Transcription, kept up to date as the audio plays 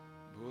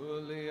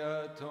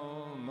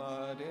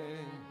tomare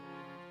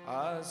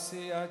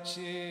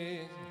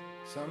asyachi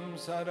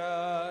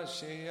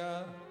samsarashya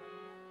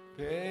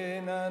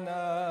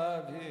penana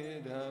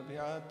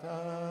vidabhyata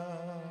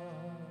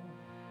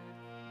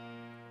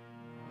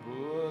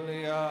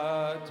Bulya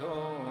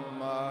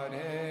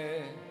tomare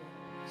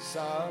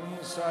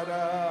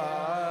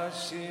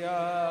samsarashya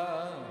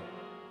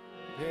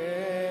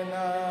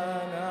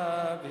penana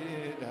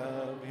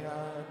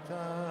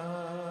vidabhyata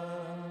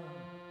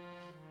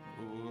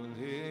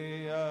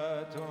Bulya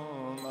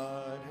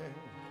tomare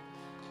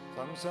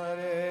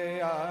samsare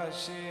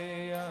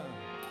ashiya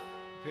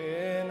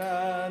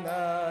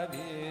penana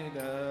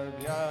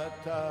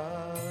vidabhyata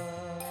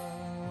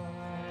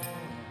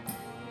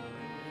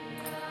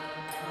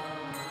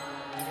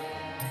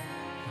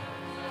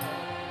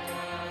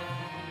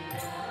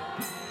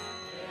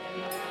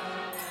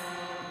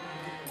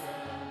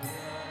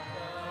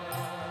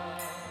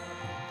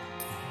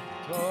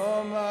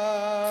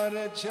Tomar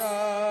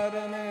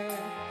charane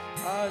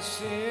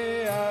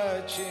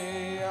ashiya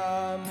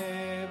chiya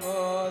me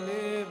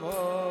boli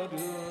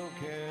bodu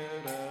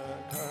kera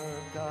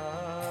karta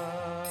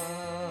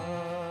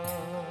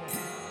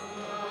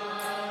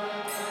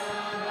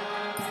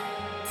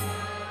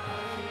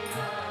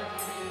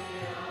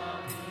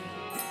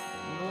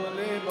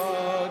boli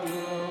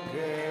bodu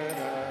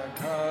kera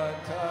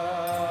karta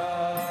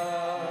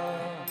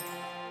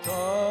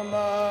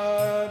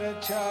Tomar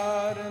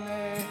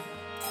charane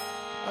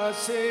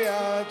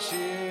Asya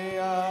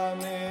chiya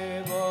me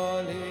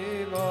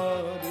boli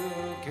bodu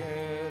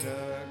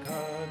kera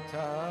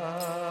kata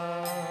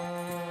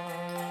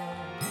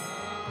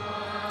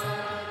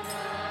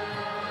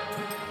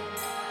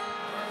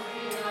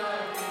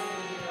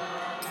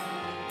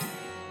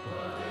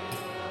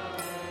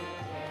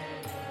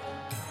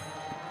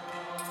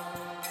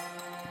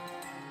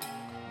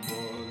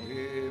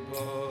Boli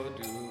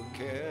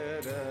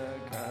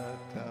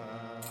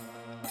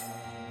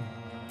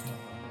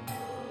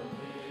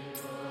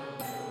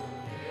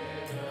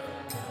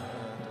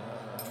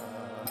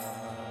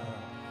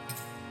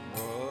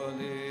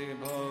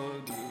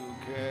bodu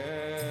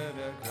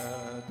kera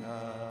kata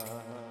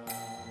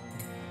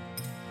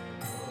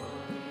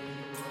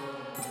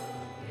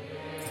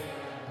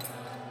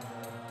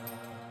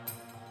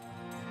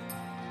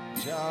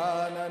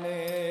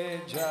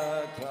Janane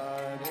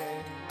jatare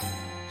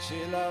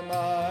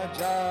Shilama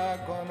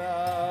jakona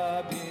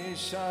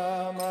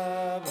bhishama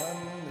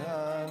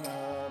bandhana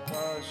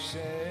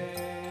pashe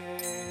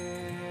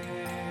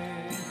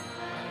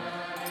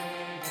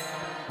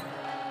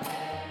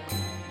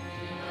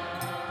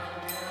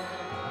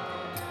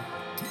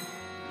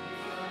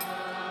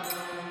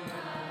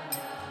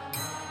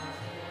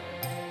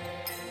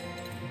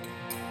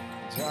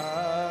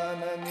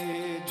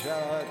Janani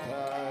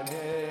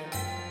jatare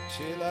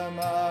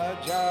Shilama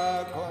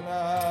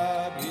jakona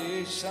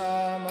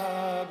bhishama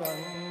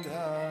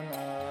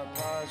bandhana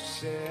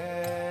pashe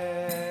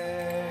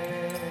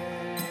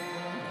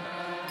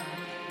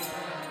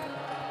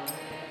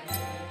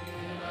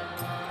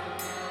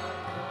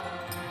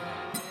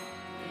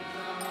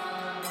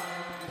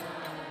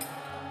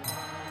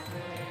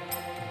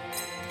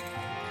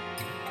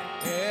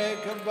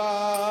Ek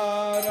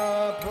bara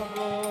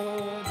prabhu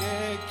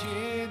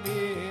dekhi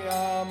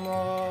diya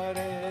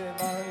more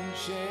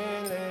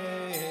vanshile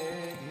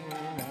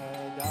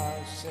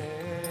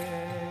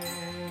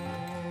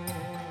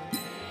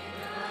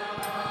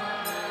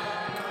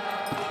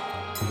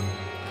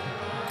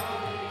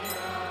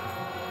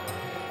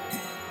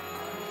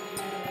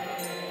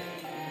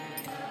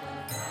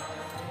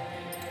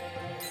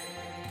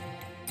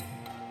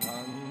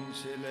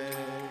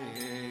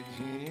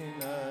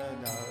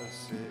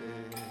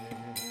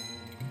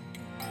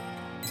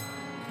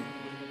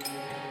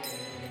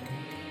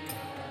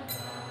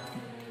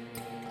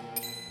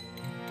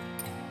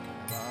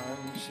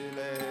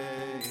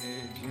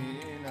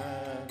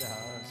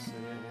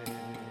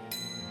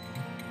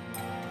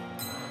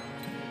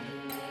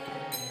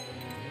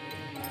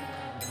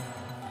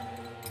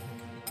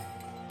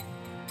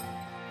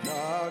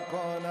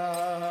Kona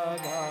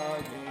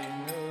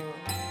bhavinu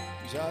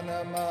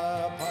janama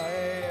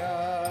paya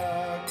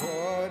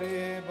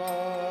kori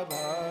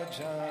baba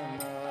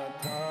jana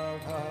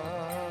tava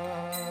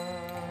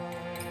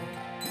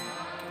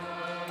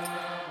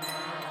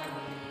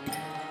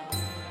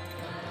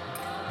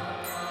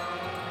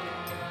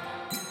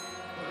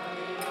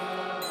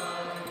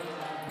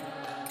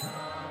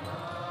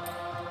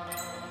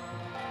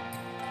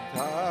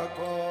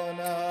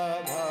Kona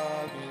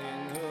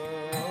bhavinu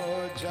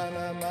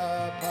janama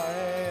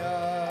paya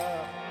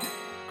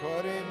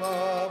kori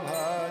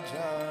baba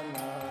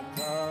jana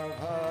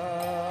tava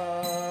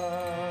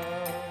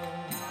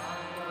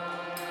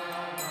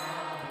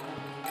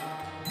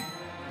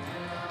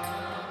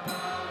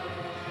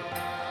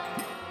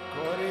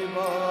kori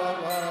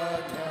baba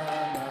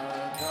jana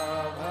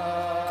tava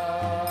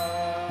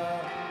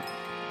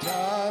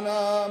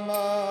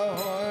janama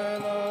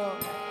hoilo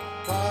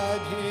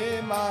padhi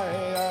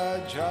maya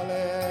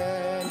jale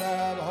na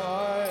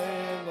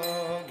bhoilo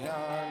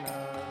jnana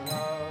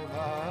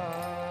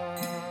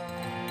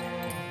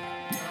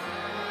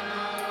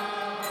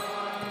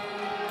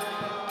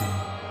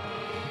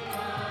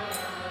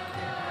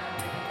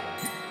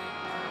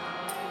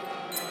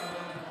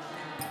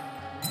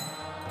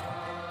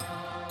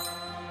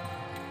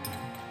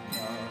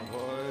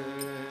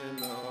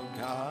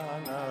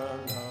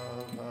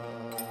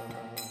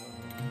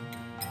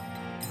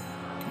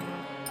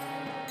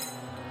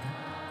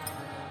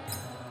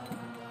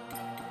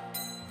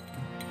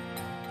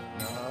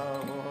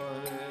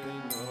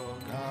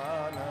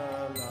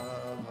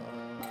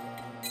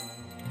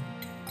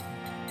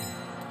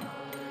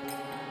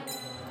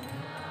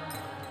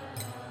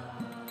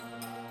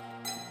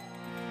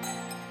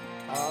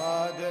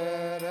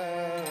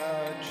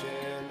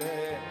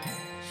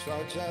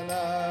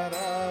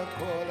janara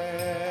kule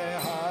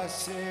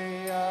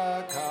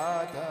hasya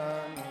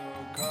kadanu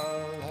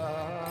kala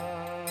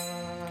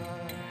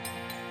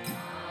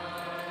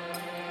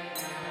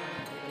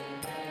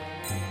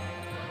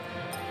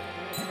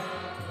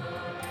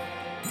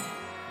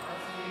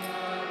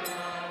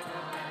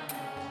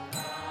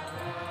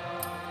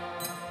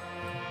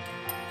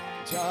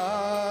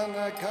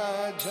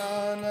Janaka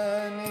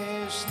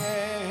janani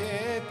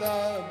snehita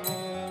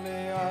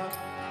bulya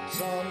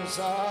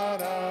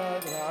samsara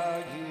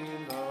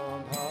ragilo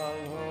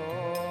bhalo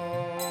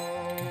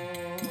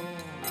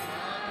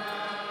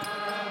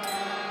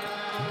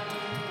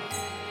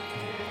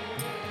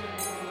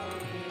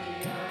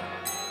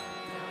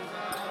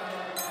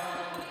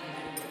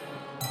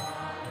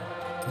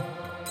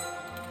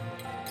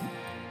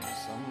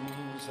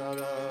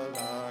samsara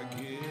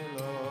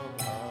ragilo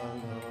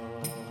bhalo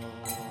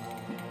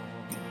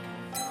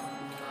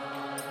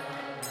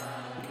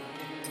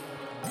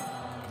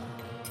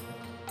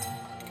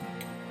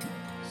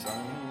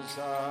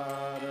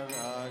samsara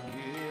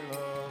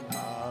ragilo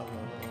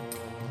bhalo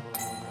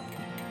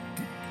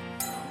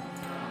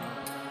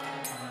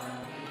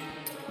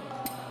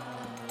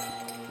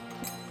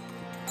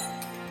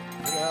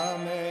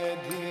grame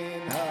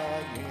dina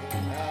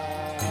dina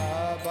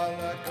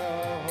balaka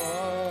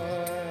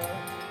hoy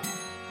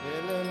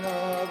vilna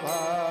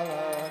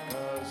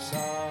balaka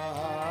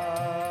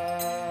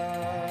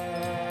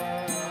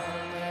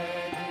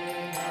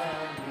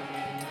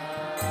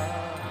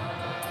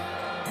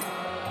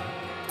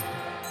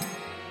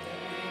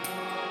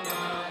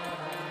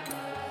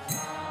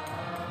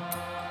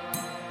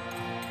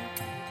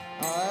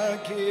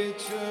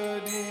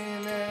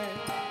Kichudine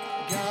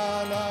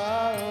Gana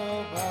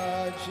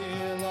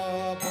Upachila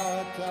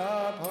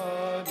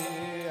Patapodiya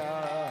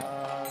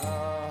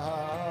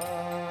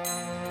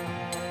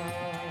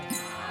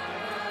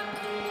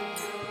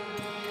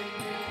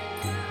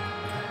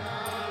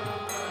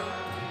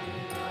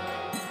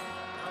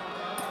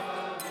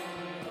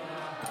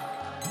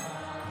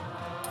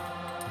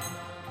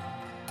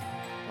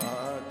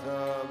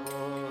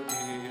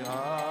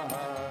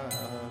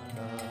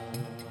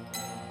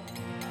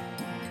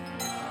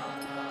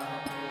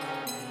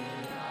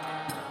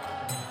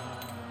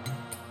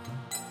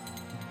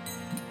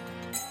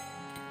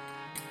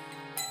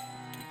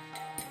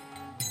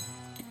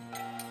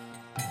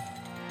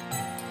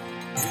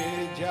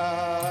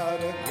Jar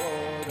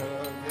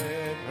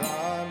Korave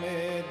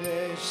Brahme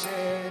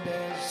Deshe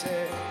Deshe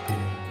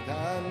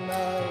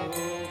Dana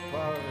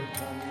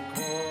Uparjan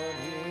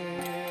Kori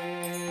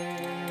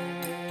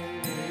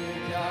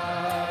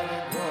Jar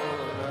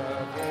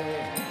Korave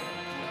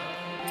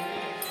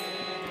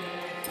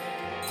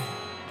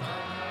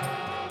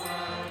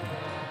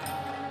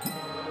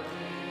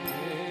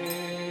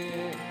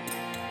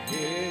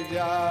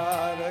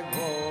Jar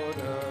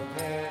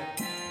Korave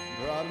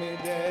Brahme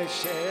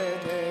Deshe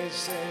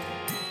Deshe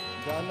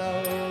Dana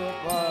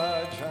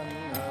Uparjan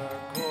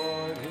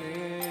Kori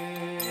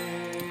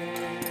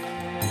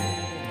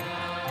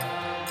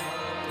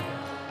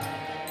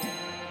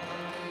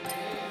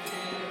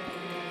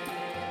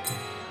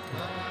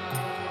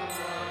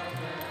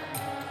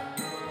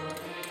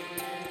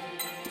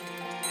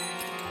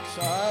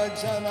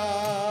Sajana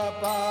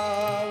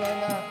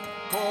Palana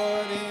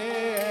Kori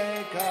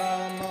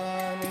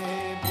Ekamani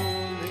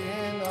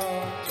Bulino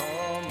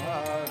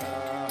Tomhara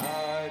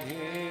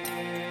Hari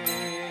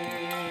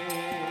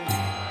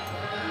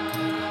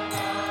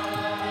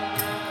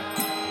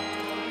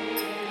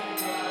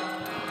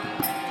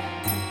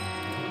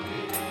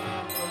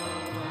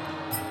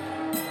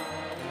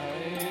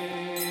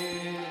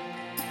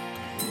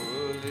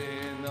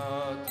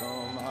Bulino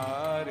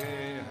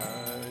Tomhare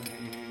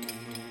Hari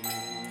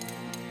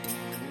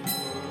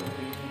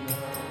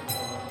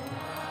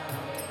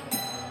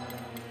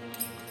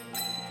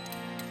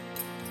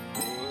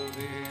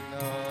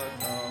Bulino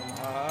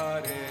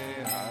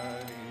Tomhare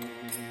Hari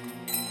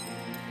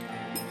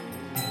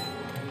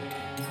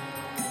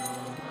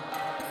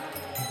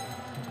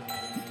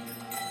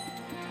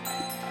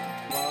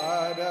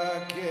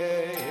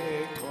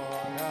Varake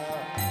Kona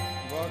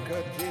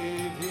Vakati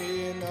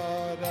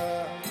Vinora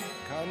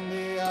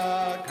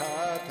Kanya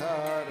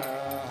Katara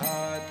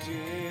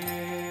Hati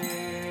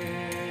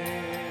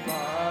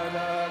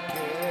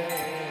Varake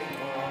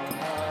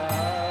Kona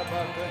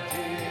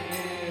Vakati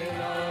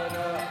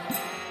Vinora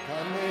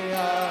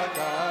Kanya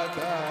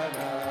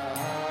Katara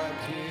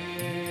Hati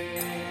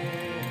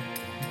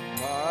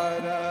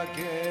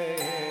Varake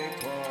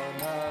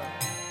Kona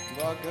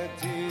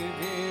Vakati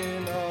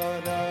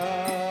Vinora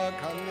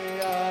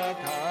Kanya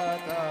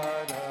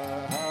Katara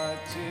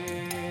Hati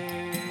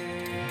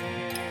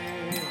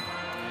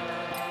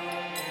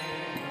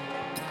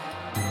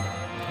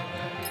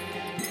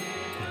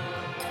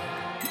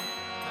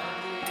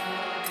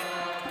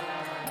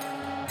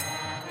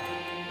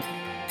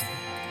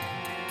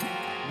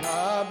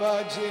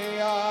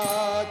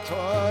Nabajia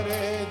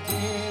Tore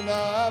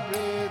Dina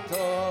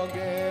Brito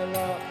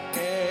Gela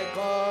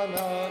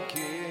Ekono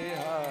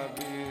Kiha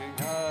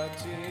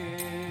Bigati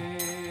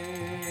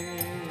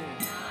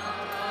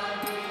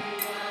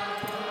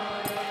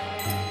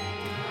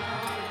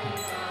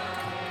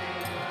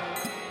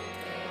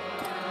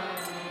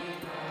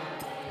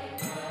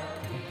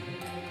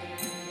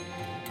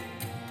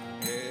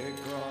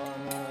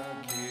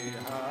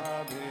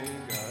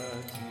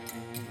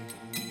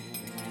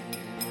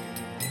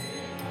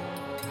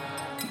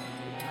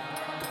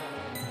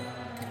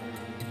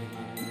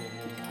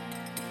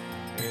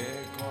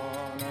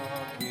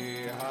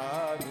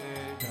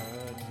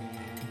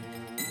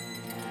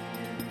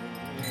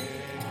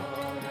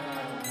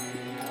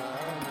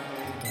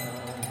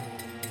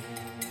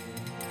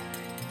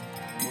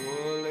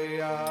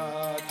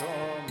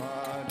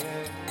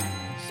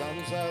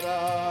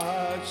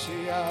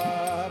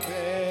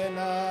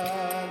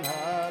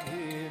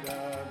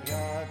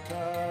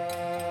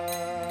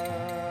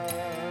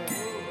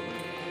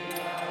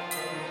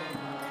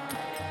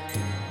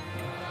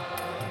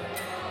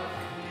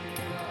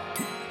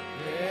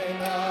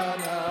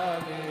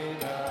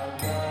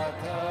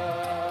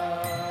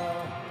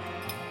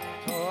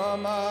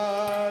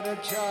Tamar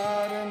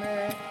charne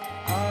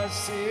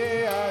asi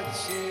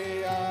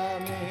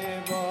ami